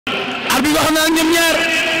wax na ak ñoom ñaar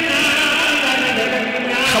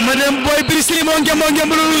xam nga dem booy Brisili moo ngem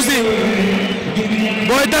lu ruus li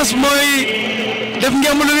booy das mooy def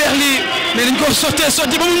ngem lu weex li mais dañ ko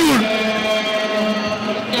sotti ba mu ñuul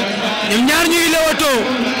ñoom ñaar ñuy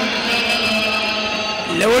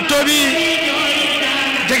lewato bi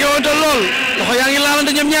jege woon lool loxo yaa ngi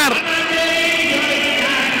laalante ñoom ñaar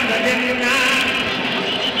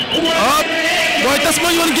hop booy tas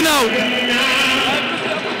moo ñu woon ginnaaw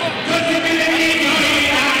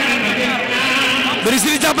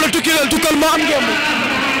Brisili jàppale tukkal moo am ngemb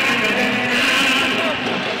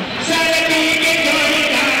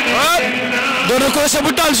hop doon na ko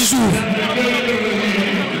sabu taal si suuf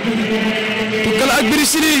tukkal ak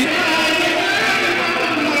Brisili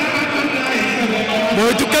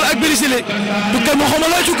booy tukkal ak Brisili tukkal moo xamal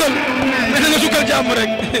looy tukkal mais nga tukkal jàmm rek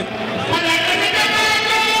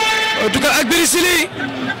tukkal ak Brisili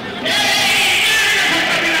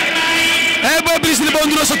booy Brisili boo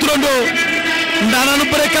nduroo sa turandoo ndaanaanu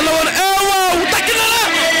bëre kan la woon waaw takk na la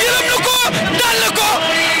yërëm na ko daan na ko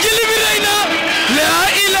jëli bi rëy na la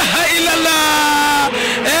ilaha illallah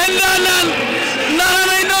ndaanaan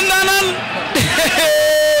ay noon ndaanaan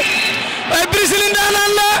ay Brisili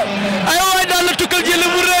ndaanaan la ay waay daan na tukkal jëli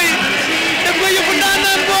bu rëy def nga yëfu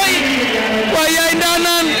ndaanaan booy waay yaay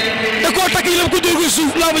ndaanaan da koo takk yëlëm ko dóor ko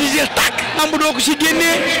suuf laa ba ñu jeex tàkk am doo ko si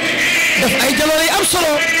génnee def ay jaloore yi am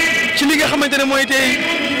solo ci li nga xamante ne mooy tey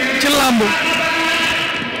ci làmb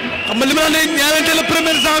xam nga li ma la ne ñaareel le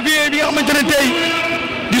 1er janvier bi nga xamante ne tey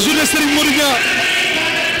di journée Serigne Modou Niang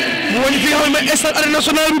mu woñ fi nga xam ne mooy stade Arène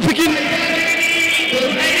Nationale bu Pikine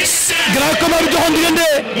grand combat bi joxoon diggante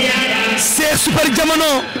Cheikh Super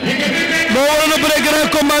Jamono moo waroon a bëre grand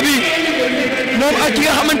combat bi moom ak ki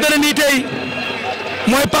nga xamante ne nii tey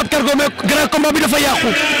mooy Pape Cargo mais grand combat bi dafa yàqu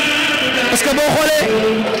parce que boo xoolee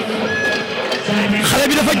xale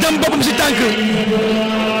bi dafa jam boppam si tànk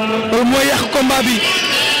loolu mooy yàq combat bi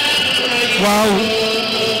waaw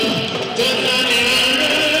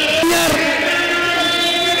ñaar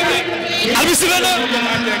albi sifflé na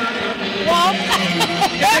waaw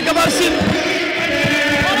Gabar Sine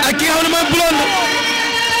ak ki nga xam ne mooy blonde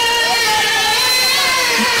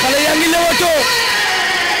xale yaa ngi leewatoo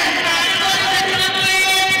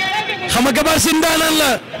xam nga Gabar Sine daanaan la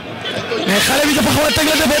mais xale bi dafa xaw a teg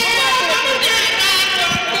la defet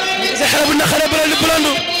c'est xale bu naqaree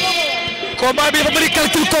blonde combat bi dafa bëri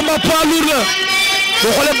calcul combat poids lourd la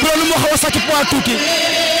boo xoolee blonde moo xaw a sàcc poids tuuti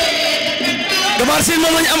Gabar Sine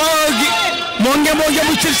moom lañ am moo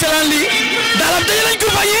ngeemu ci selaan li daalam daje lañ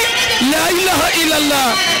kurbañ yi la ilaha illallah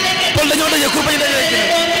Paul dañoo daje kurbañ daje lañ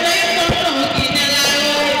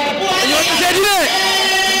dañoo tasee di ne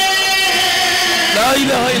la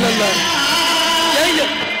ilaha illallah yaa ngi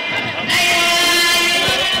jël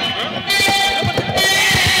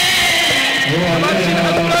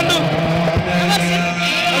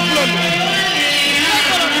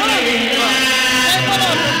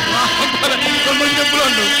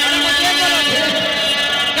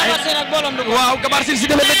Gabar Sine ak blonde waaw Gabar Sine si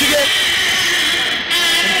defet la jógee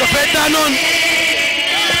dañ ko fee daanoon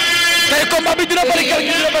tey combat bi dina bëri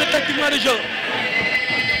calcul dina bëri tactiquement de jeu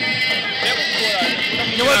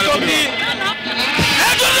ñëwal toog nii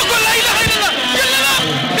doon na ko la ilaha illallah jël na la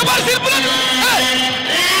Gabar Sine bu la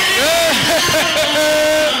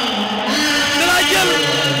dana jël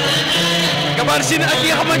Gabar Sine ak ki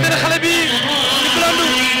nga xamante ne xale bi di blonde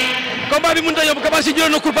combat bi mënut a yóbbu Gabar Sine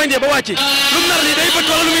jëloon na kurpañ ba wàcc lu mu nar nii day bët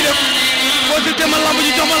wala lu muy def consulté ma lamb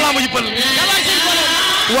ji jox ma lamb ji pël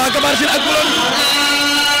waaw Gabar Sine ak blonde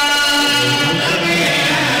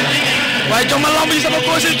waaye jox ma lamb ji sama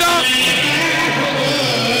consultant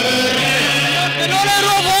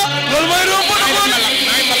loolu mooy roofo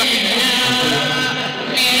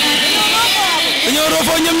dañoo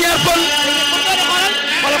roofo ñoom ñaar pël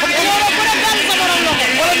wala ko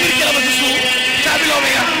wala mbir ki la ba si suuf caabi loo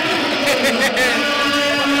may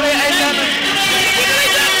ay daana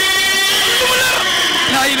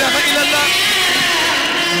la ilaha illallah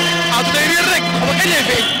adu day réer rek xam nga kañ lay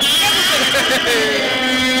feeñ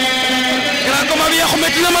grand combat bi yàqu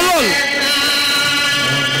metti na ma lool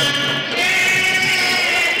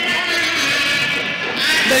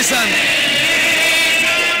ndeysaan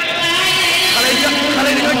xale yi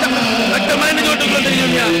dañoo jàpp actuellement dañoo dëglante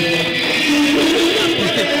ñoom ñaar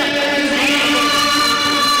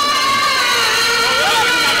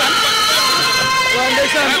waaw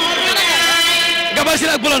ndeysaan Gabar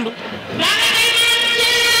Sine ak blonde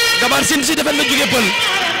Gabar Sine si defet la jóge pël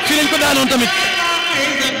fii lañ ko daanoon tamit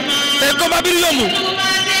tey combat bi du yomb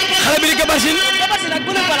xale bi di Gabar Sine ak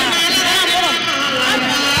blonde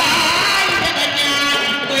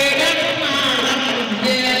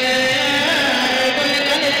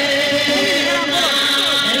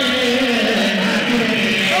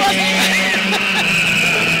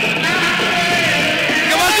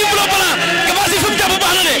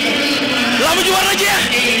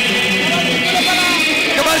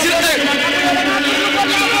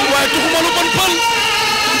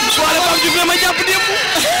Diouf ne ma jàpp démb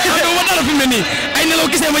xam nga ma dara fi mu ne nii ay nelaw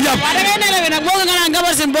gisee ma jàpp. waaw da ngay nelawi nag boo ko nga naan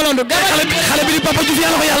Gabar Sine bolondu. xale bi di Papa Diouf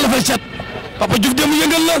yàlla ko yàlla fal cat Papa Diouf démb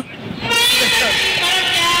yëngal la.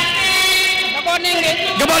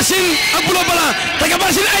 Gabar Sine ak Bulo Bala te Gabar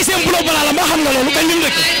Sine ay seen Bulo Bala la mbaa xam nga loolu kañ lim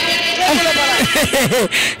rek.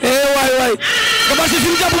 waay Gabar Sine fi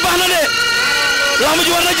mu jàpp baax na de lamb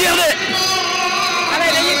ji war na jeex de.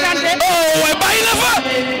 oh waay bàyyi na fa.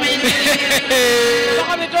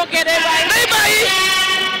 day bàyyi.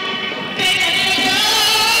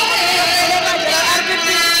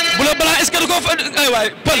 Bulo Bala est-ce que du ko fa ay waay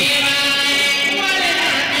pël.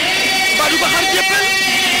 mbaa du ko xar jéppel.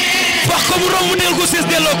 wax ko mu romb neel ko sees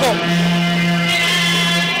delloo ko.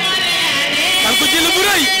 daan ko jëlee bu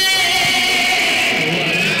rëy.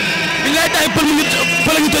 billaay taay pël mu ngi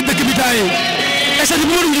pël a ngi toj dëkk bi taay. est-ce que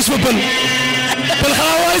bu ma doon gis fa pël. pël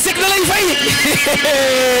xanaa Wally Seck da lañ fay.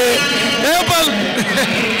 pël.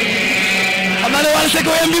 xam naa ne Wally Seck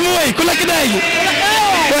wayam bi mu way ku lakk daay gi.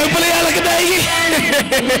 waaye pël yaa lakk daay gi.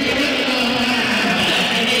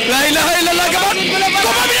 laa ilaaha illallah gabar.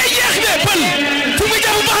 combat bi day jeex de pël. fu mu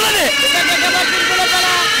jàpp baax na de.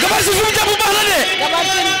 Gabar Sine fu mu jàpp baax na de.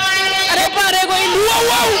 réparé ko indi.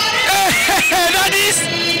 waaw. daa diis.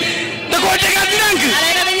 da koo tegaat ndànk.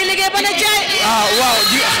 dañuy liggéey ba ne jaay. waaw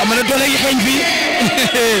ji xam nga ne doole yi xeeñ fii.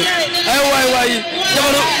 ay waay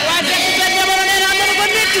jamono.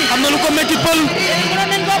 am na lu ko métti pël.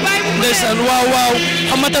 ndeysaan waaw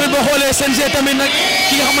xam nga tamit boo xoolee CNG tamit nag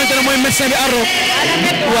ki nga xamante ne mooy médecin bi Arro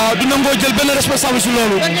waaw du nangoo jël benn responsable si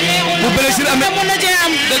loolu bu blessure amee mën na cee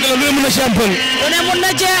am dëgg la lu ne mën na cee am pël lu ne mën na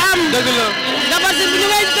cee am dëgg la Gabar Sine bu ñu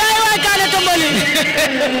ngay jaay waay kaane tombali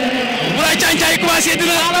bu la càncaay commencé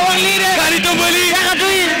dina la wax lii de kaani tombali jaxatu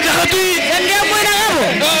yi yéen ngeen muy na xamu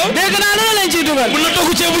dégg naa lu leen ciy dugal mën na togg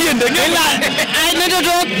ceebu jën de ngeen la ay nete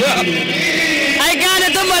toog ay kaane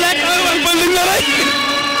tombali pël liñ la rey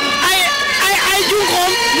ay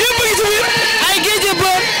junxoom ñëpp a ngi ci biir ay géej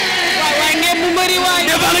bër waay ngeen mu bëri waay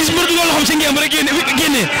des fois nag si mbir dugal loxoom si ngeen rek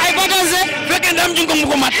génne ay bagage fekkee ndam junxoom mu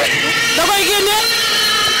ko mat da koy génne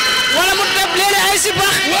wala mu def léeg-léeg ay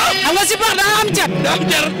sipax xam nga sipax daa am cat daa am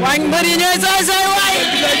jar waay mbër yi ñooy saay waay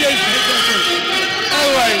ay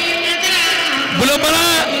waay Bulo Bala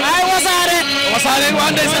ay Wassare waa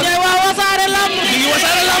ndeysaan ñooy waa Wassare lamb ñu ngi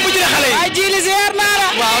Wassare lamb ji de xale yi ay jili ziar naa la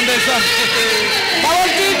waaw ndeysaan Bawol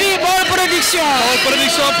TV Bawol production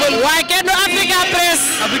pël waaye kenn du Africa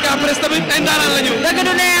Press tamit ay ndaanaan la ñu dëgg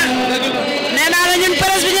du neex nee naa la ñun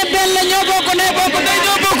presse bi ñëpp benn la ñoo bokk ndey bokk ndey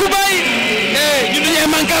ñoo bokk bay ñun duñu ay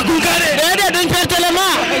manka kunkaade déedéet duñ perte le ma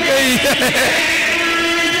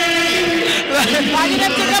waa ñu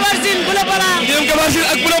dem ci Gabar Sine Bulo Bala ñu dem Gabar Sine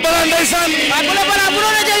ak Bulo Bala ndeysaan waaw Bulo Bala bu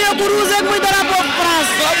doon a jël yokku rouge ak muy drapeau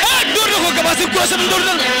France door na ko Gabar Sine croisé bi door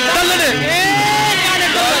dal la de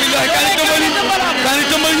kaani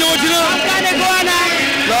tombali ñëwati na kaane goana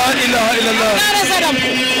la ilaha illallah kaane sadam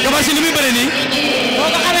Gabar Sine li muy bëre nii boo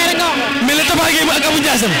ko xamee rek nga wax mais le Tapha Gueye ak Abou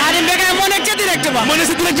Ndiassane Xaadim Bekay moo nekk ca direct ba moo nekk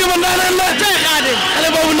ca direct ba ndaanaan la tey Xaadim xale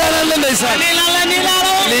boobu ndaanaan la ndeysaan lii lan la nii laa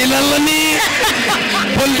la wax lii lan la nii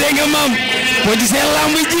Paul dégg nga maam boo gisee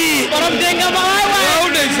lamb ji borom dégg nga ma waay waay waaw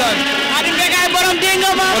ndeysaan Xaadim Bekay borom dégg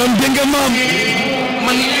nga ma borom dégg nga maam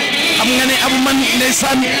man xam nga ne abu man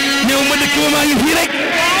ndeysaan ñëw ma dëkk ba maa ngi fii rek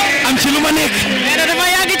am ci lu ma nekk mais dafa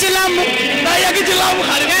yàgg ci lamb daa yàgg ci lamb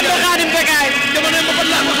Xaadim kenn du Xaadim Bekay jamono ma ko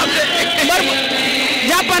laa ko xam de mbar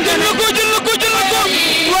jàppante jël na ko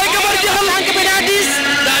waaye Gabar jeexal tànk bi daa diis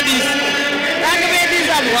tànk bee diis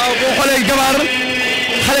am waaw boo xoolee Gabar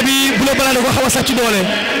xale bi Bulo Bala da ko xaw a sàcc doole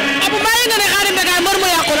abu maa ngi nga ne Xaadim Bekay mbër mu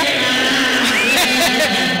yàqu la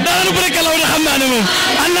daanaka bu rek kalaw de xam naa ne moom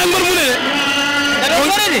ànd naa mbër mu ne de da doon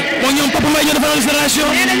bëre di moom ñoom Papa Mbaye ñoo defaral génération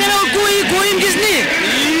nee na ñeneen ku yi gis nii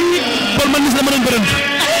Paul man nis la ma doon bërëntu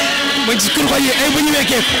ma gis kur xoy yi ay bu ñu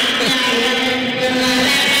wekkee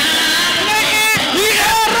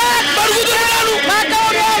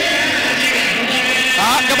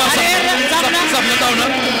Gabar saf na daw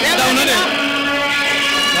na de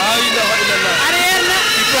laa ilaaha illallah arrière na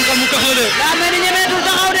ci ponkal mu tax la de daa mel ni ñemeetul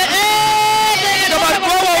taxaw de Gabar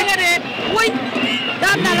boobu wuy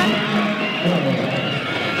daan na la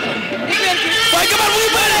waaye Gabar mu ngi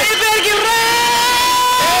bëre hyper ki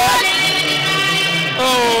rek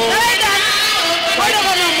dalay daan koy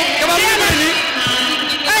dogo noonu Gabar mu ngi bëre ni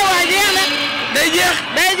ay waay jeex na day jeex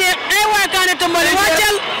ay waay kaane tombali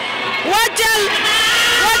wàccal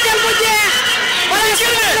bu jeex wala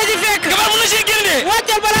supu la ci fekk Gabar mën na ci génne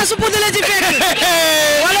wàccal balaa supu la ci fekk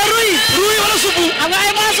wala ruy wala supu am nga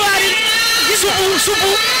ay masuwaar yi supu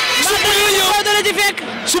dina ñëw dina ci fekk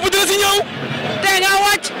supu dina ci ñëw te nga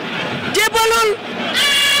wàcc jébalul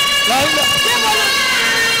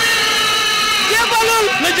jébalul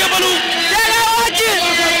na jébalu. teel a wàcc.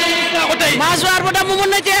 ko tey. mâchoire bu damm mën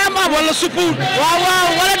na cee am. wala suppu. waaw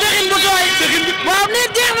wala dëxin bu tooy. waaw nii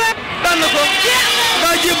jeex na. daan na ko. jeex na.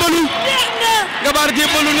 daa jébalu. jeex na. Gabar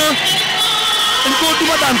jébalu na. dañ koo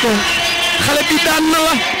duma daan ko. xale bi daan na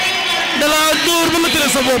la. dala dóor ba nga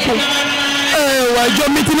tëral sa bopp. waaye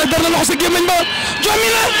jommi ti na dara loxo sa gémmiñ ba jommi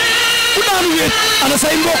na. ku daanu wéet. ana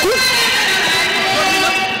say mbokk. jommi na.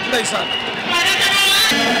 ndeysaan.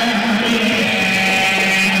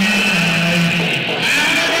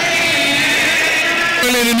 ñoo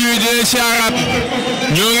ngi leen di nuyu di leen siyaaraat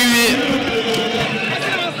ñoo ngi fi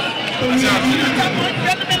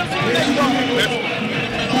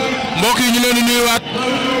mbokk yi ñu leen di nuyuwaat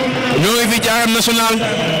ñoo ngi fi ci arène nationale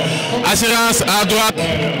assurance à droite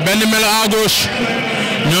benn melo à gauche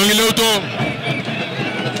ñoo ngi lewtoo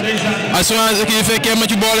assurance kii fekkee ma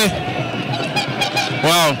ci boole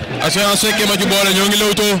waaw assurance fekkee ma ci boole ñoo ngi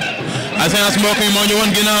lewtoo assurance mbokk yi moo ñu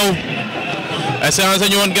won ginnaaw assurance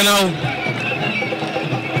ñu won ginnaaw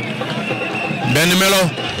benn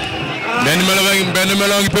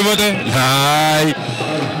melo ngi pivoté haay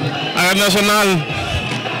arène nationale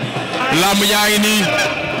lamb jaa ngi nii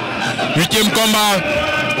 8e combat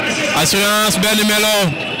assurance benn melo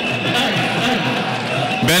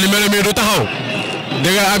mi du taxaw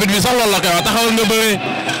dégg nga arbitre bi sax loolu la koy wax taxawal nga bëre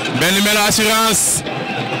benn melo assurance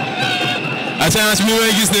mi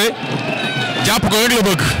may gis ne jàpp ko rek la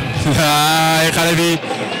bëgg haay xale bi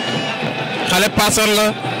xale passer la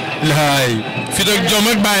laay fi doog jom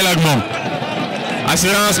rek bàyyi la ak moom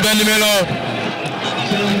assurance benn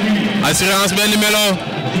melo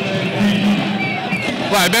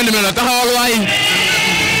waaye benn melo taxawal waay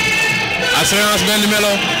assurance benn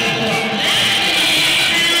melo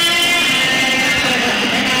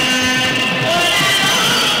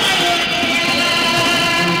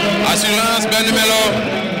assurance benn melo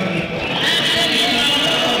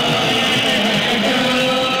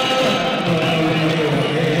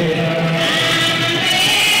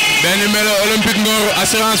benn melo olympique Ngor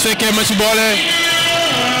assurance fekkee ma ci boole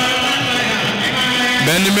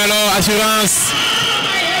benn melo assurance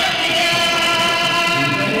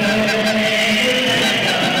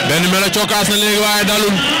benn melo cokkaas na léegi waaye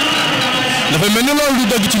dalul dafa mel ni loolu du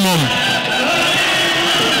dëgg ci moom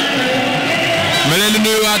ma leen di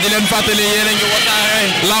nuyuwaat di leen fàttali yéen a ngi Wassare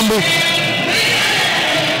lamb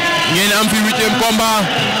ngeen am fi 8e combat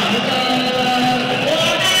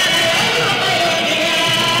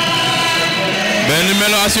benn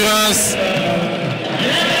melo assurance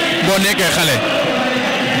boo nekkee xale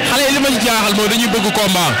yi li ma ci jaaxal mooy dañuy bëgg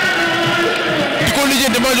combat di ko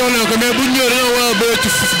lijjanti ba jox leen ko mais bu ñu ñëwee dañoo war a bëre ci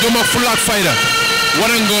jom ak fulla ak fayda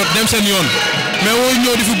wane ngor dem seen yoon mais woo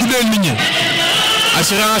ñëw di fi guddeel nit ñi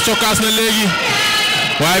assurance cokkaas na léegi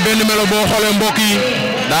waaye benn melo boo xoolee mbokk yi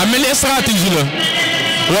daa mel ni stratégie la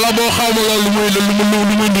wala boo xaw ma loolu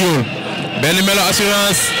lu muy nuyool benn melo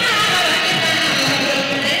assurance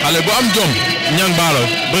xale bu am jom ñang baalo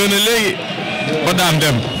bëri na léegi ba daan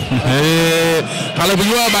dem xale bu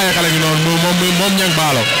ñu war a bàyyi xale bi noonu moom ñang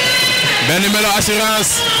baalo benn melo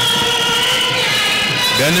assurance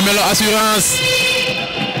benn melo assurance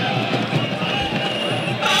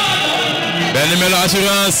benn melo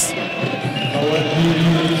assurance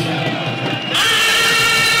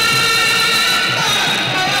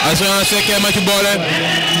assurance fekkee ma ci boole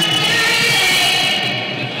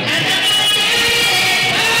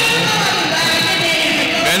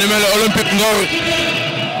benn melo olympique Ngor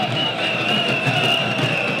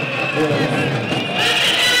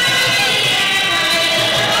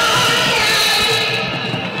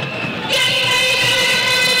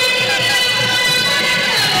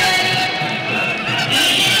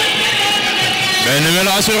benn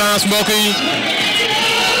melo assurance mbokk yi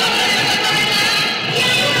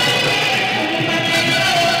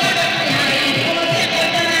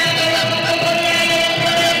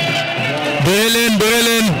bëre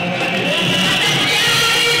leen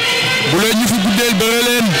bu leen ñu fi guddeel bëre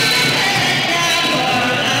leen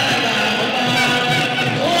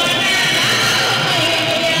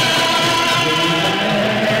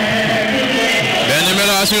benn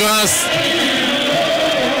melo assurance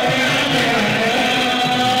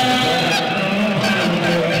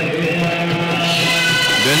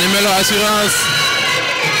benn melo assurance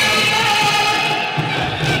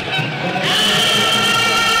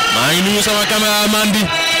maa ngi nuyu sama caméraman bi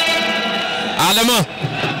Adama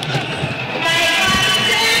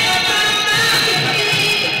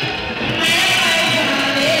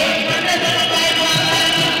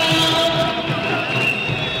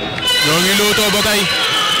ñoo ngi lootoo ba tey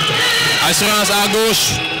assurance à gauche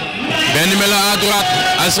benn melo à droite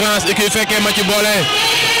assurance équipe fekkee ma ci boole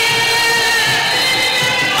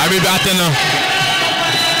arbitre bi àtte na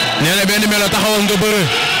nee na benn melo taxawal nga bëre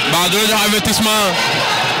ba du la jox avertissement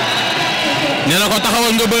nee na ko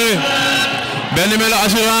taxawal nga bëre benn melo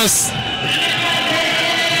assurance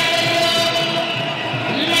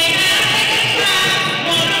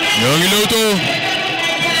ñoo ngi lewtoo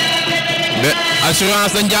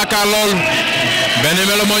assurance dañ jàkkaar lool benn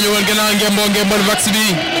melo moo ñu woon gannaaw ngembal vax bi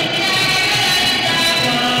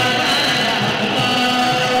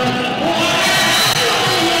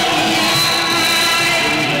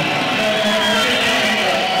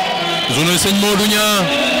journée sëñ Modou Niang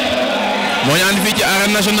moo ñu andi fii ci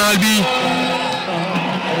arène nationale bi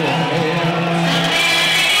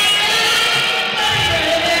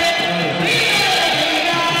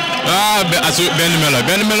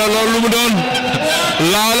benn melo loolu lu mu doon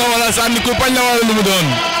laaw la wala sànni ku pañ la wala lu mu doon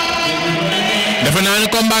defe naa ni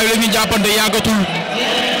combat bi la ñu jàppante yàggatul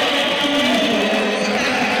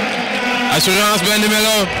assurance benn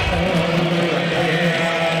melo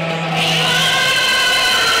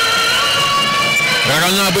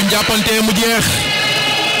ragal naa buñ jàppante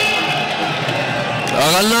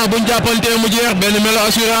mu jeex benn melo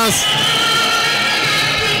assurance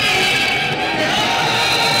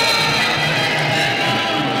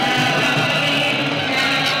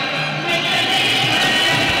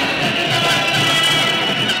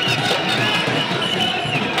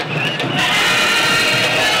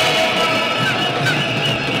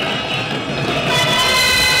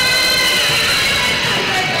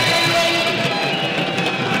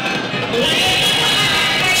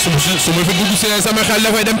su ma fi dugg see sama xel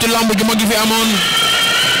dafay dem ci lamb ju mag gi fi amoon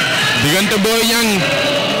diggante Boy Niang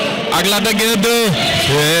ak Lac de Guiers 2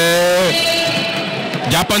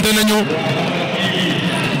 jàppante nañu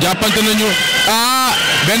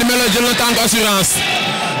benn melo jël na tànk assurance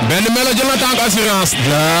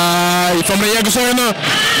laay fam la yegg sori na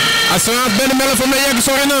assurance benn melo fam la yegg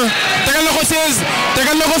sori na tegal na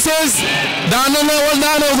ko 16 daanu na wala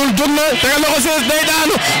daanoogul jóg na tegal na ko 16 day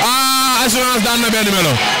daanu assurance daan na benn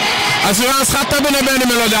melo assurance xattabi na benn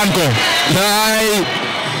melo daan ko laay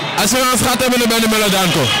assurance xattabi na benn melo daan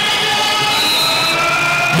ko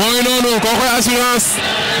moo ngi noonu kookoy assurance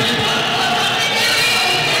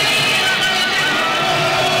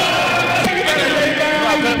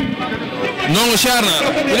non cher na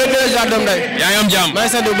bu leen dee jaar doom day yaa ngi am jàmm maa ngi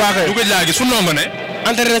sant bu baax du ko laa gis fu ndongo ne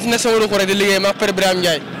entraîné ci nekk sama ruq rek di liggéey ma Père Birame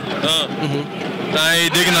Ndiaye temps yi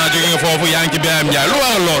dégg naa jóge nga foofu yaa ngi ci Birame Ndiaye lu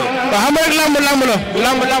waral loolu waaw xam nga rek lamb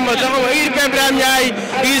te xam nga yi Père Birame Ndiaye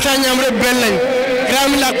yi sax ñam rek benn lañ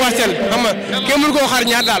Birame la ak Parcelles xam nga kenn mënu koo xar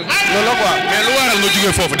ñaar daal loolu la quoi mais lu waral nga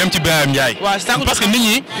jóge foofu dem ci Birame Ndiaye waaw parce que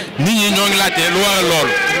nit ñi ñoo ngi laajte lu waral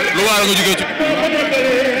loolu lu waral nga jóge ci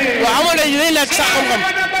waaw xam nga dañuy laaj sax xam-xam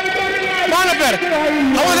maa la père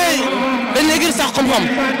xam nga dañ lay gis sax xam-xam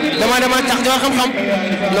dama tax jox xam-xam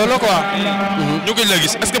loolu quoi. ñu gëj la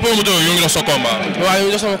gis est-ce que promoteur yi ñu ngi la sa combat. waaw ñu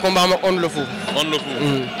ngi la sama combat ma on le fou.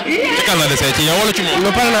 ci kan la desee ci yow wala ci moom.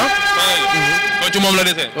 non pare naa. kon ci moom la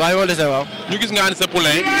desee. waaw yow la desee waaw. ñu gis nga andi sa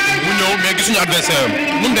poulain mu ñëw mais gisuñu adversaire am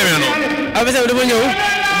nu mu demee noonu. adversaire bi dafa ñëw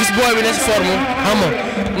gis booy bi ne si forme xam nga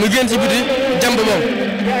mu génn ci biti jàmb moom.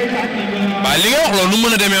 waaw li nga wax loolu nu mu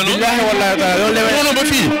mën a demee noonu. billaahi wallaahi taala loolu demee noonu ba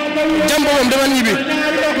fii. jàmb moom dama ñibbi.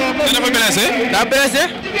 te dafa blessé. daa blessé.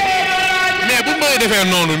 mais bu may defee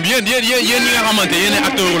noonu yéen ñi nga xamante yéen ay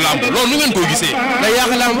acteur lamb loolu nu ngeen ko gisee. day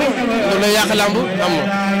yàq lamb loolu day yàq lamb xam nga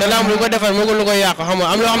te lamb lu ko defar moo ko lu koy yàq xam nga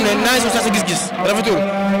am loo xam ne naa ngi sax sa gis-gis rafetul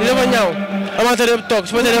li dafa ñaaw amateur yëpp toog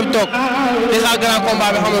supporter yëpp toog déjà grand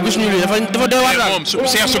combat bi xam nga gis ñu lii dafa doy waar daal. moom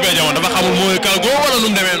Cheikh Super Diamond dafa xamul mooy cargo wala nu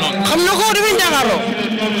mu demee noonu. xam na ko dafay jaaxaarloo.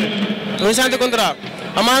 muy santé contrat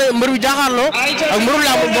amaana mbër bi jaaxaarloo ak mbëru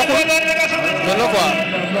lamb bokkul loolu la quoi.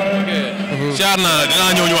 siyaar naa la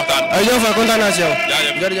dinaa ñëw ñu waxtaan. ay jërëjëf Faye kontaan naa si yow.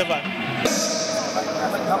 jërëjëf Faye.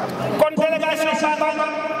 kon délégation Samba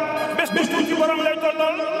bés bu tuuti borom lay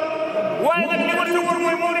tollool waaye nag li ma di wër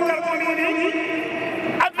mooy moo di carton bi nii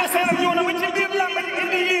adversaire am ñëw na ba ci biir làmb ji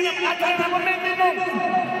indi yéenam entraîné ba mel ni moom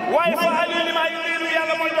waaye fa Aliou li maa yuriidu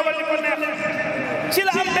yàlla mooy dogal li ko neex ci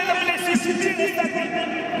la am benn blessure ci biir stade bi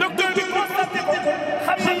docteur bi constaté ko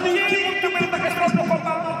xam ne yéen mu tëbal ba sport de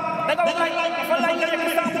combat da nga laaj dafa laaj nga yegg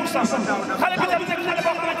 100% xale bi tam nekk xale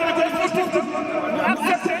boo xamante ne ko dafa tuut ñu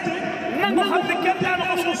accepté nangu xam ne kenn daanu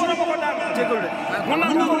ko suuf na ko daan jégalu mu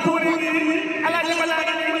nangu ko wóoree alaaji ba laa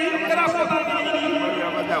ngi nii dara ko baax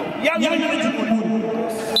yàlla ñu ci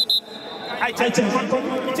ay ci des moo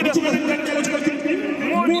di amal ci kaw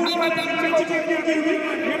ci biir bi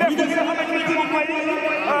ñu def ko nga xamante ne moom mooy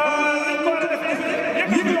ko def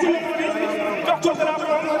yëkkati ko jox ko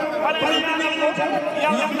drapeau xale yi ñaanal ko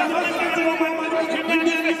yàlla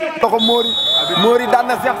ko Mori Mori daan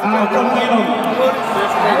na Cheikh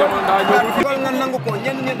loolu nga nangu ko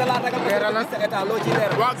ñenn ñi da la ragal sa état loo ci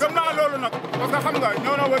leer waaw gëm naa loolu nag parce que xam nga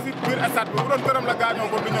ñëw na ba si biir stade bi bu doon këram la gaañoo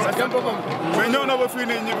ko du ñëw stade mais ñëw na ba fii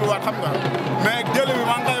nii ñibbi waat xam nga mais jël bi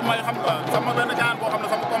maa ngi koy may xam nga sama benn gaan boo xam ne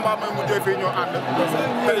sama combat mooy mujjee fii ñoo ànd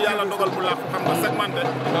te yàlla dogal mu làq xam nga segmenté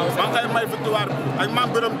maa ngi koy may victoire bi ak maam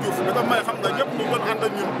Birame Diouf di ko may xam nga ñëpp ñu doon ànd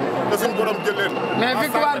ak ñun te suñu borom jël leen mais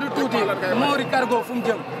victoire du tuuti Mori Cargo fu mu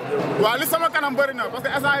jëm waaw li sama kanam bëri na parce que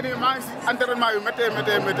instant yii nii maa ngi si entraînement yu métti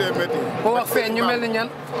ko wax feeñ ñu mel ni ñan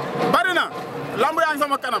bëri na lamb yaa ngi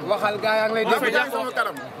sama kanam waxal gaa yaa ngi lay dégg yaa ngi sama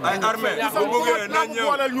kanam ay armée bu bëggee na ñëw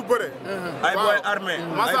booleel ñu bëre ay boy armée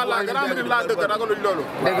macha allah grand bi laa dëgg ragaluñ loolu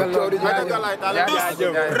déggal loolu ay dëgg laay taal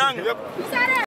rang